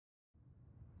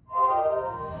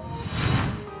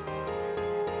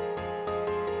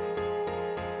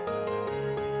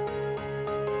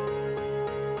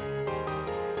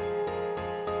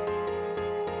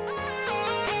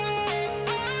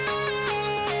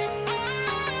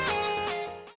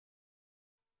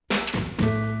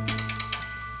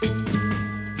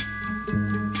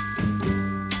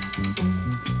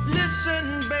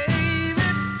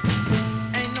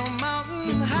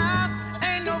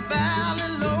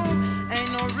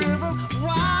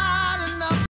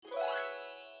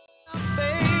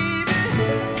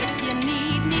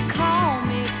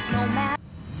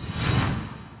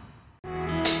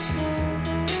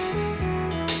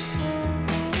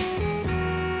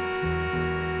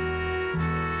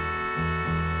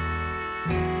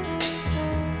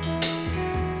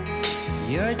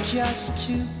You're just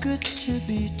too good to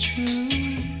be true.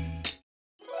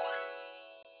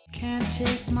 Can't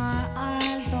take my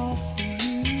eyes off of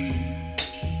you.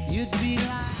 You'd be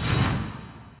like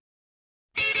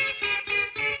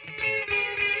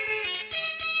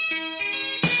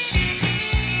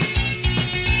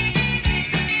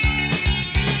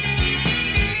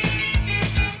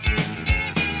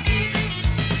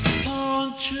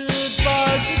punctured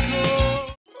bicycle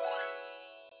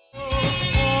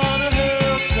on a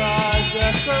hillside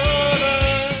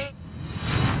desolate.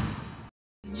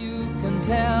 You can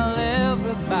tell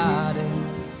everybody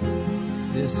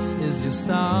this is your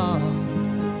song.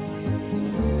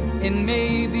 It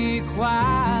may be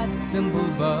quite simple,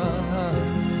 but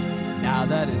now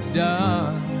that it's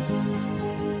done,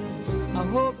 I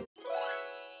hope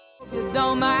you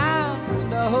don't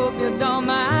mind. I hope you don't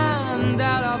mind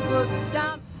that I put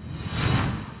down.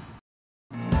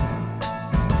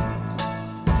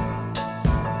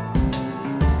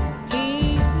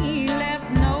 He left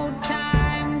no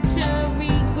time to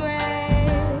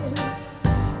regret.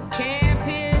 Kept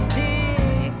his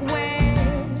dick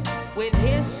wet with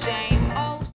his same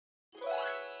old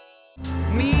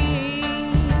me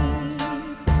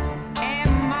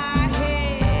and my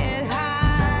head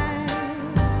high.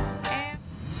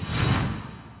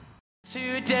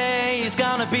 today is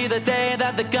gonna be the day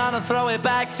that they're gonna throw it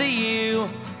back to you.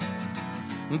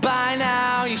 By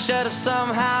now you should have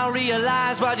somehow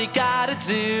realized what you gotta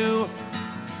do.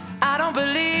 I don't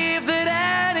believe that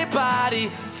anybody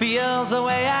feels the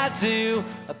way I do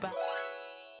about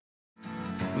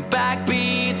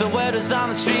backbeat. The word is on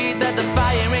the street that the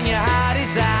fire in your heart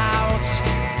is out.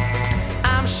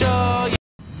 I'm sure you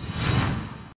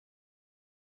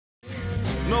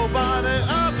nobody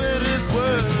of it is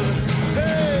worth.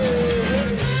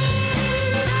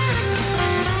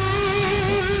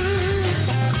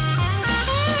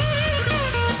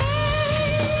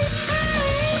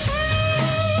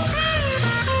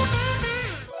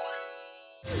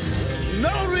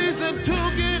 No reason to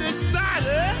get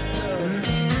excited.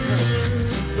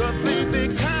 The thing they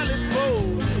kindly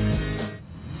spoke.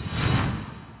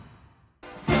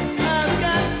 I've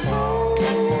got so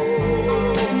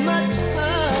much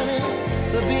honey,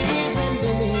 the bees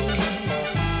into me.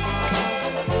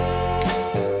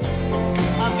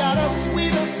 I've got a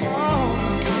sweeter song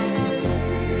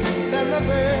than the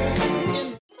birds in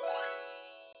the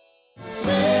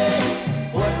say.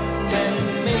 What can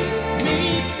make me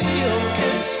feel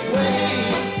this way,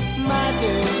 my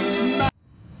girl?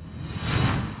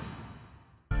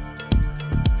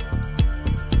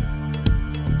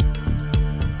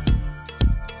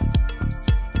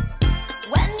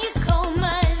 When you call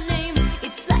my name,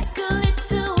 it's like a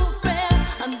little prayer.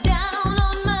 I'm down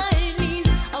on my knees.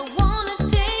 I wanna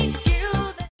take you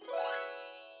there.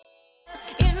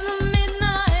 In the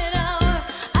midnight hour,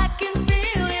 I can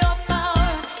feel your power,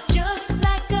 just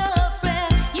like a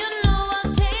prayer. You know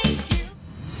I'll take you.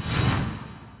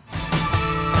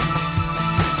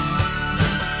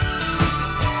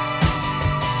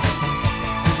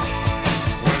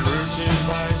 When routine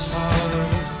bites hard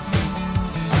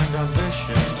and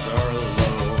ambitions are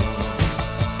low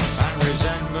and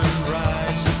resentment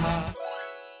rises high,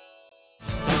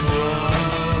 and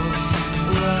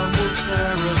love will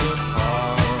tear us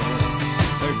apart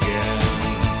again.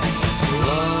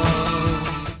 Love.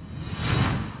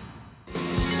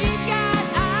 She got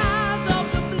eyes of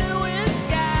the bluest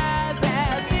skies,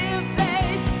 as if they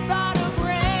thought of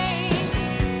rain.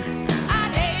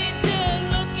 I'd hate to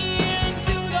look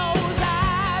into those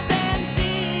eyes and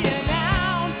see an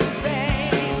ounce of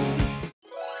pain.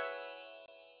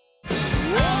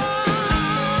 Whoa,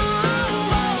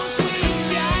 sweet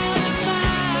child of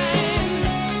mine.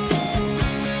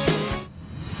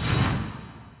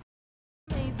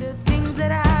 The things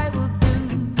that I will do.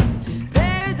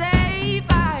 There's a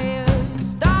fire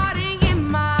starting in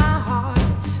my heart,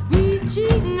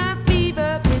 reaching a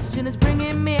fever pitch, and it's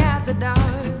bringing me out the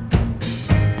dark.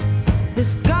 The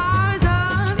scars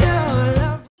of your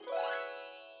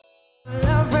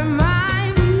love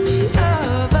remind me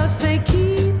of us. They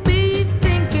keep me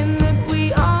thinking that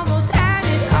we almost had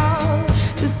it all.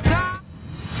 The scars.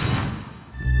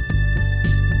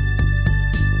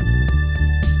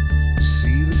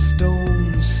 See the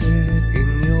stone set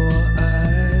in your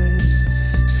eyes.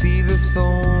 See the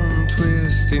thorn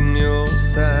twist in your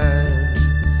side.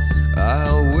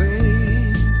 I'll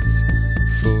wait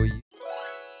for you.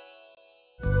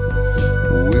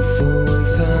 With or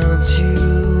without you.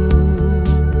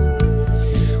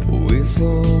 With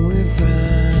or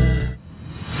without.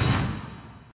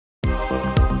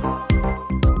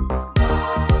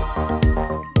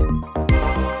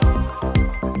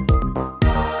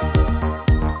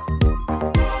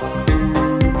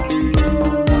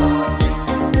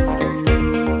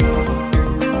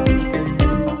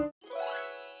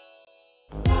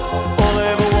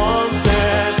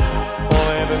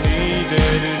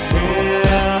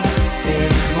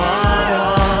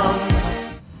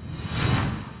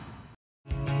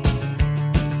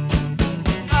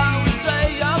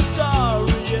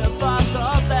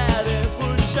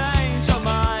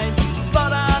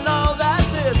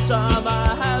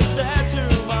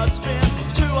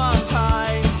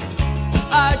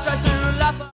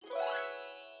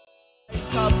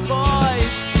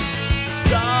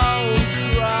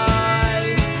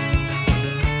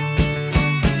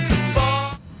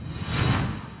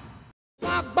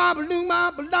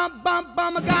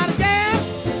 I got a gal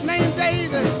named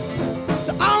Daisy.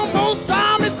 She almost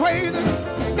drives me crazy.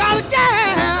 Got a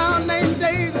gal named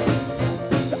Daisy.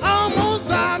 She almost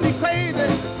drives me crazy.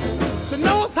 She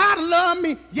knows how to love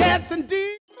me, yes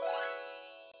indeed.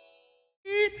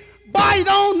 Boy, you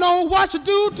don't know what she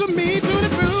do to me, to the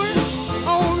booty,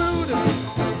 oh Rudy,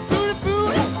 to the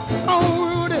booty, oh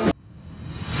Rudy.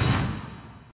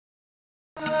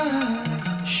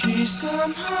 She's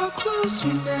somehow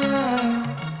closer now.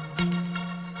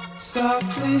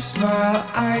 Softly smile,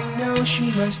 I know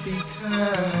she must be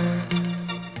kind.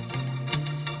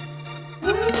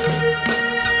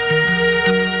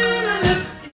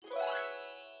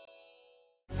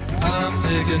 I'm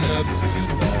picking up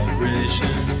good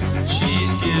vibrations.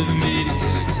 She's giving me the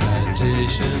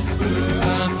excitations.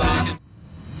 I'm picking.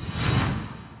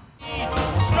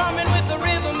 Strumming with the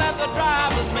rhythm that the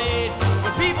drivers made.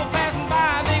 When people passing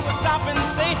by, they would stop and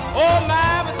say, oh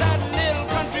my, but that little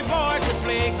country boy could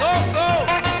play. Go, go,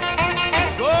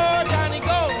 go, Johnny,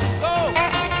 go, go,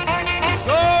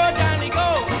 go, Johnny, go,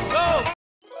 go,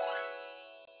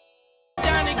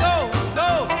 Johnny, go, go,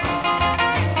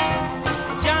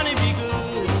 Johnny, be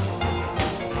good.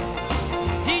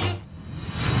 He used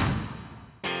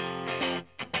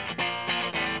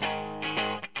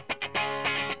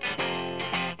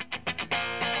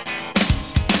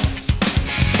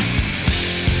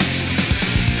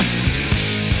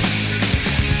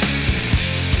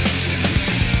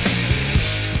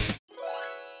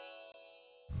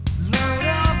Load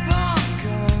up on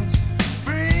guns,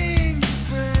 bring your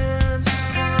friends,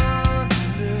 fun to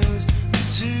lose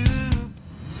to.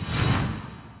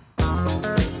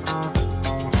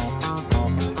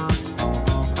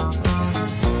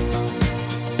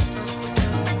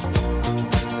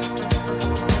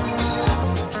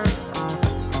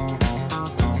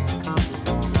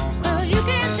 Well, you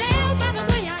can tell by the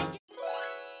way I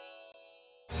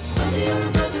whether you're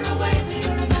a brother or whether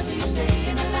you're a mother, you're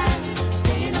staying alive,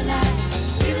 staying alive.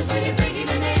 Feel the city breaking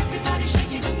and everybody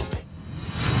shaking in the state.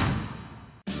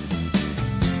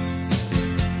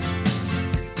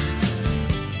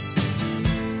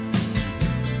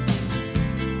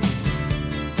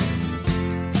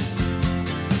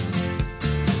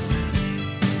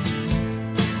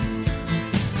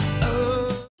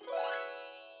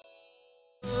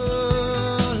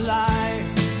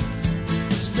 Life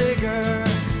is bigger.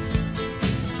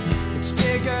 It's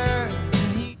bigger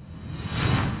than you.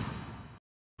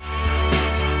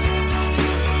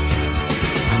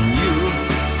 And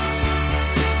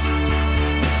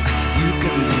you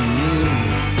can be new.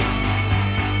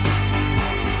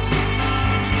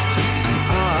 And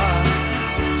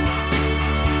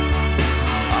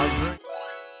I'll drink.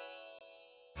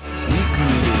 We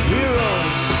can be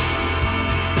heroes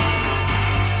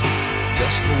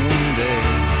just for one day.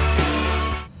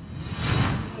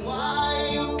 Why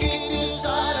you keep your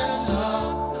silence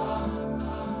up?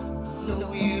 No,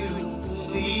 you don't fool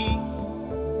me.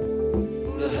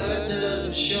 The hurt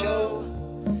doesn't show,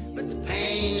 but the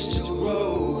pain still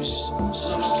grows.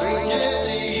 Some stranger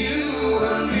to you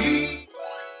and me.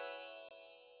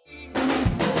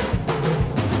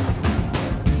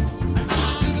 I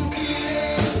can feel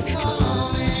it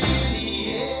coming in the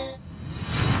air.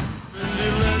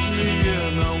 Let me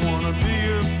in, I wanna be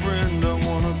your friend, I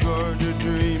wanna guard your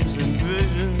dreams and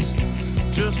visions.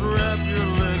 Just wrap your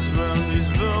legs round these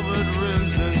velvet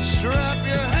rims and strap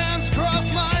your hands across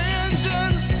my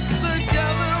engines.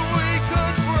 Together we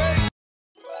could break.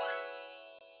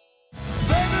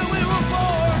 Baby, we were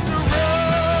born to run.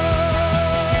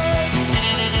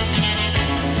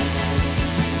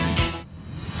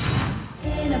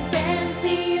 In a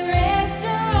fancy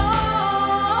restaurant,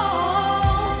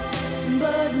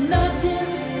 but nothing,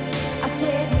 I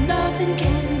said nothing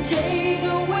can take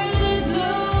away these blues,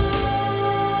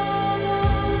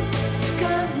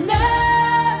 'cause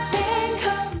nothing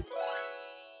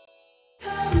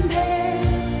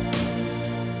compares,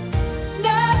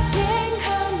 nothing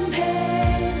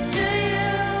compares to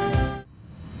you.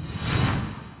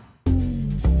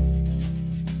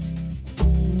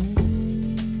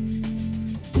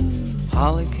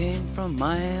 Holly came from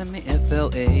Miami,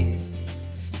 FLA.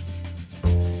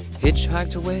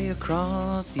 Hitchhiked away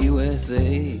across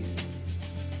USA.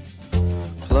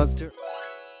 Plugged her.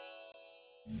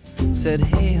 Said,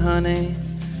 hey honey,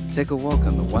 take a walk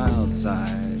on the wild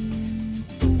side.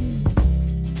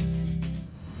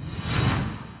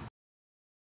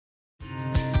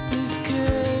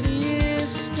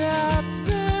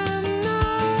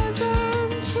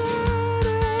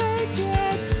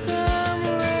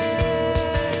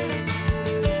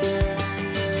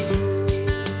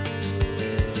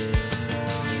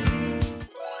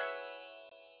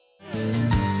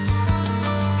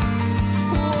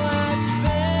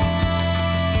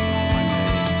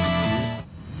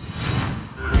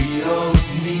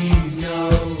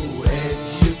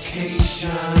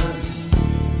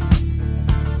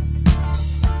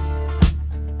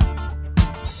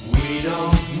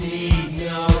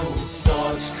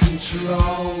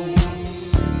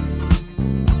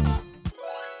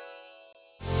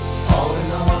 All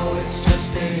in all, it's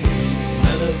just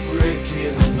another brick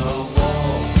in the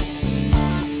wall.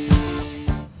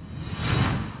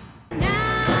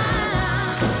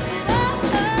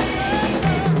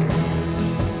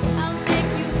 I'll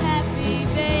make you happy,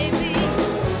 baby.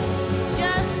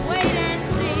 Just wait and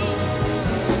see.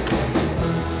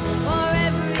 For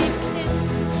every kiss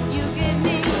you give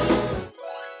me,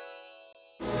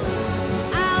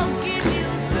 I'll give you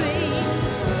 3.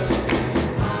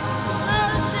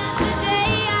 Oh, since the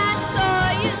day I saw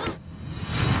you.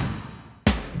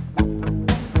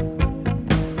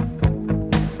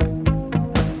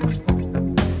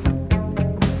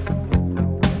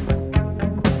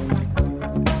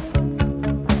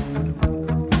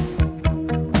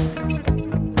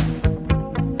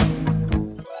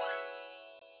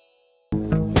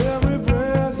 Every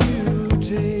breath you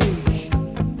take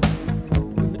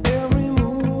and every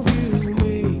move you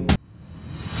make,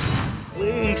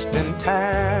 wasting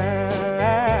time.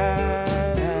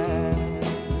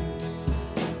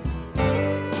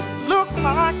 Look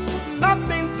like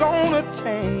nothing's gonna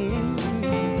change.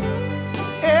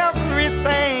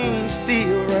 Everything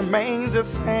still remains the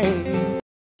same.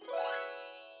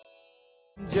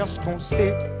 Just gonna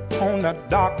sit on the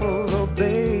dock of the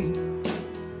bay,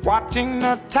 watching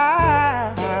the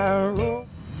tide roll.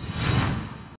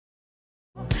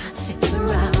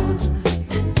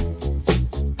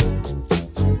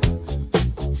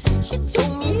 She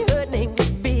told me her name was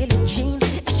Billie Jean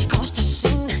as she crossed the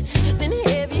scene. Then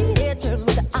heavy hair turned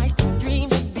with the eyes to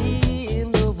dream of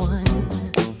being the one.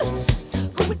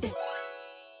 Who would they?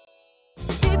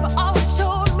 People always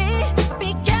told me,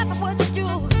 be careful what you do.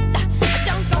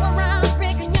 Don't go around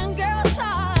breaking young girls'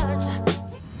 hearts.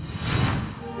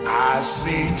 I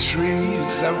see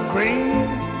trees of green,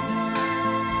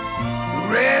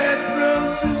 red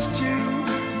roses too.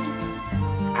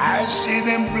 I see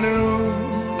them bloom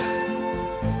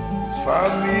for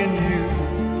me and you.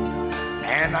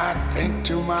 And I think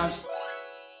to myself,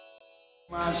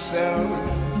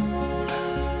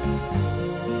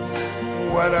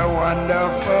 what a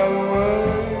wonderful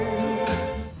world.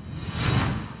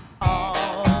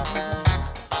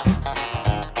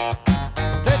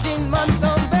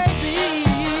 13-month-old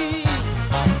baby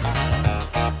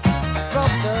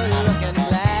broke the looking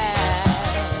glass.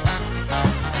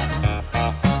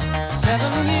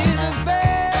 7 years of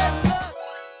bad luck.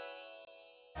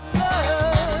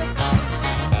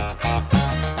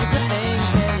 You put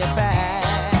things in your past.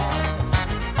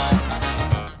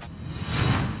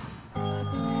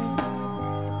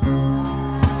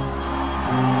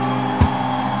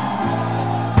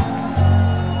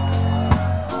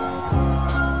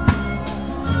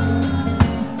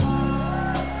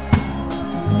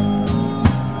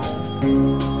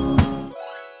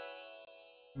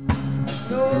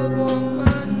 No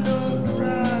woman, no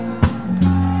cry.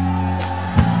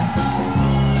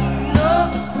 No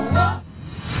woman.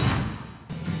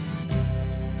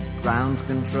 Ground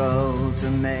control to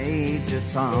Major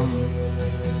Tom.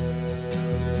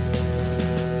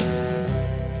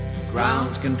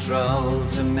 Ground control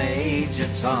to Major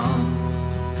Tom.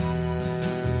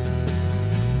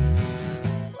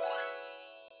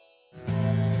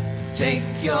 Take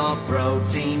your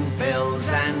protein pills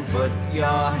and put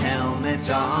your helmet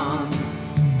on.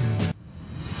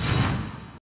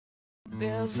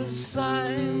 There's a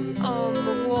sign on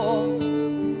the wall,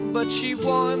 but she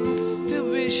wants to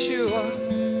be sure.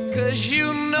 'Cause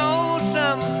you know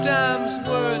sometimes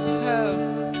words have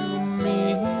two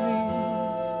meanings.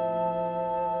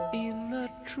 In a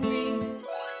tree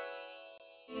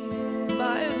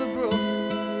by the brook,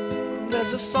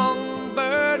 there's a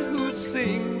songbird who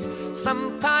sings.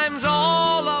 Sometimes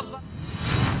all of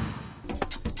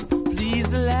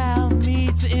Please allow me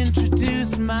to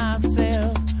introduce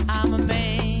myself. I'm a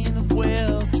man of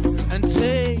wealth and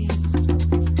taste.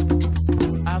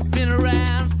 I've been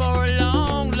around for a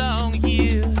long, long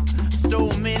year.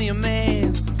 Stole many a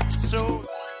man's soul.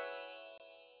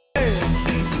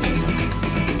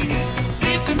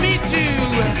 Nice to meet you.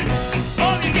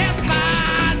 Hope you guess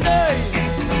my name.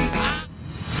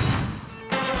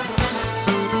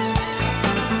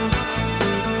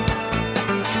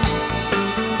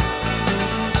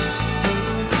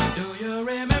 Do you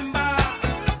remember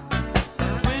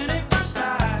when it first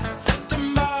started?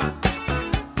 September,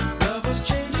 love was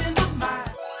changing the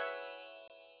mind.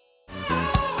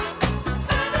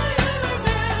 So do you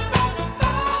remember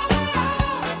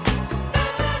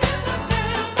dancing in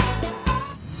September?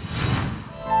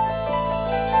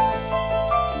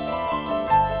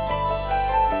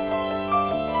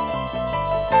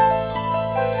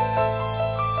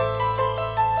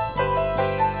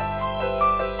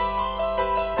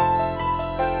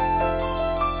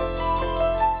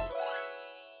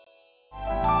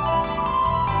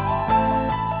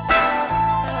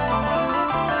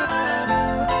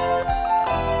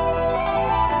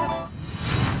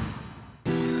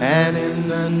 and in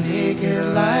the naked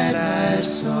light I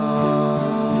saw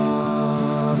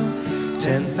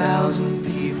 10,000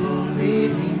 people,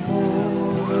 maybe more.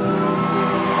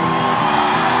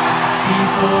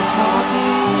 People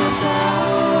talking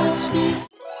without speaking,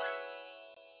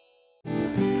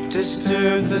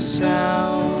 disturb the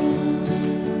sound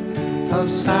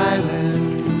of silence.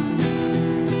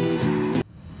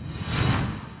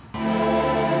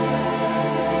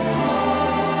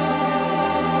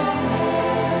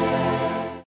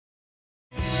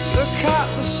 Look at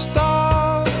the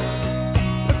stars,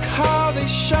 look how they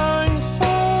shine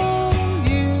for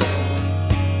you,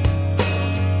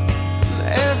 and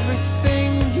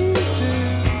everything you do.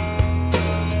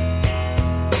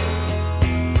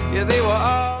 Yeah, they were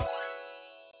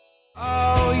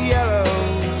all yellow.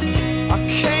 I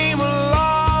came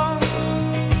along,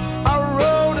 I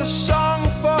wrote a song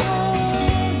for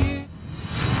you.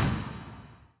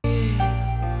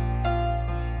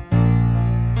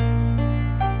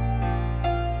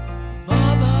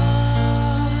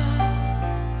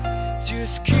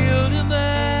 Just killed a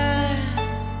man,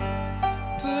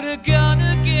 put a gun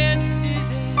against his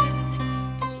head.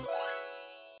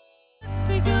 It's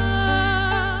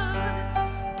begun,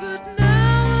 but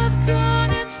now I've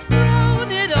gone and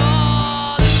thrown it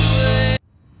all away.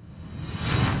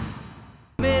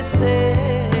 May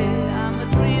say I'm a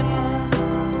dreamer,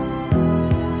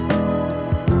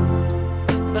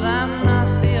 but I'm not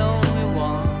the only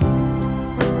one.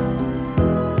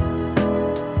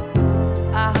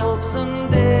 I hope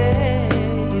someday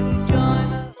you'll join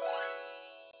us.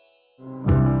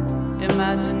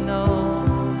 Imagine no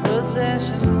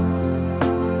possessions.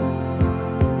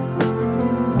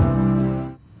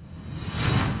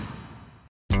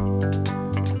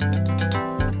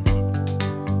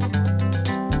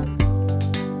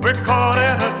 We're caught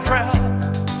in a trap.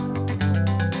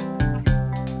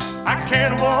 I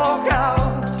can't walk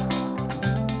out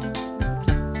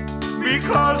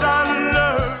because I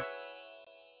learned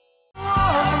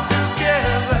walking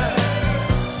together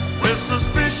with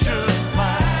suspicious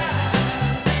minds.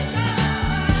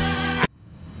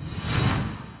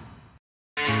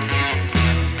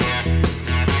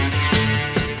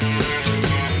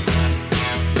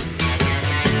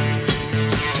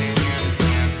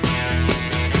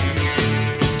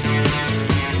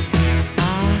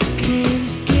 I can't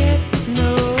get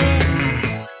no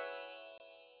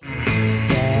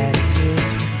satisfaction.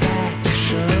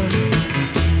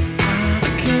 I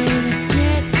can't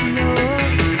get no.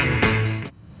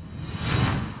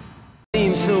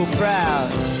 Seem so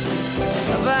proud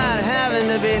about having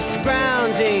to be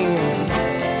scrounging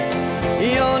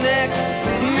your next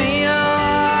meal.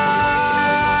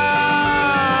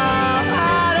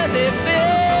 How does it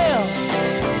feel?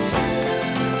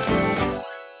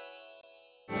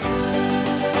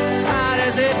 How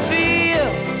does it feel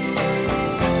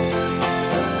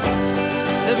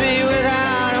to be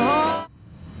without a home?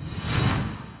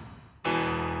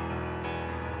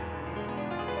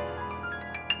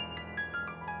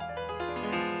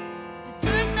 At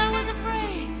first I was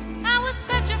afraid, I was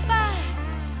petrified.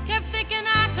 Kept thinking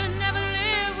I could never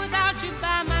live without you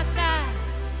by my side.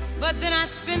 But then I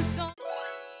spent so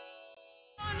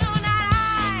know that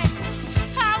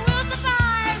I will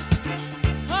survive.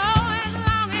 Oh, as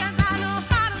long as I know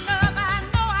how to love, I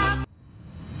know I'll.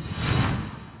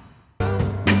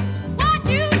 What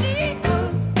you need,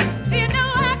 do you know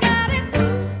I got it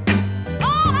too?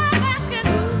 All I'm asking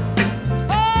is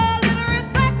for a little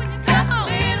respect when you come home.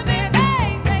 Just a little bit, hey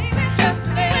baby, just a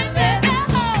little bit.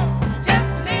 Just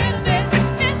a little bit,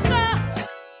 mister.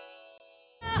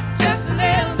 Just a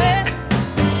little bit.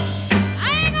 I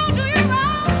ain't gonna do you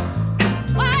wrong.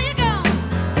 Why you gone?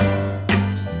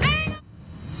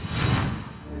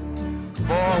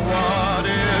 For what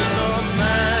is a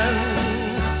man?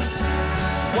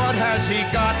 What has he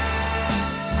got?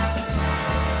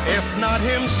 If not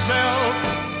himself,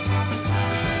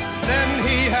 then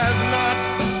he has not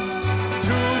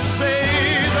to say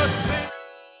the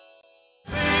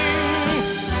things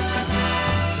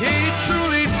he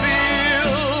truly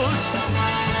feels,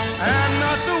 and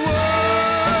not the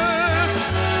words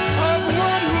of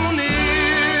one who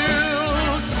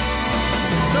kneels.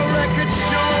 The record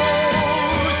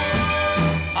shows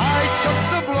I took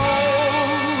the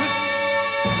blows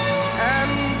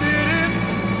and did it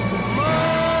my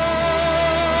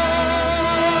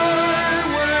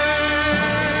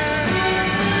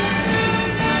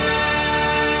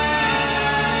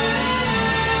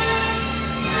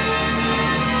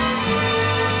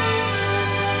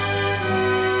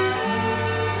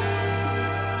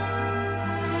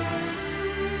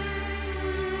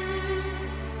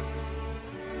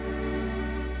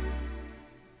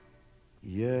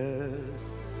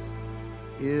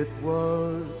It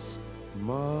was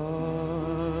my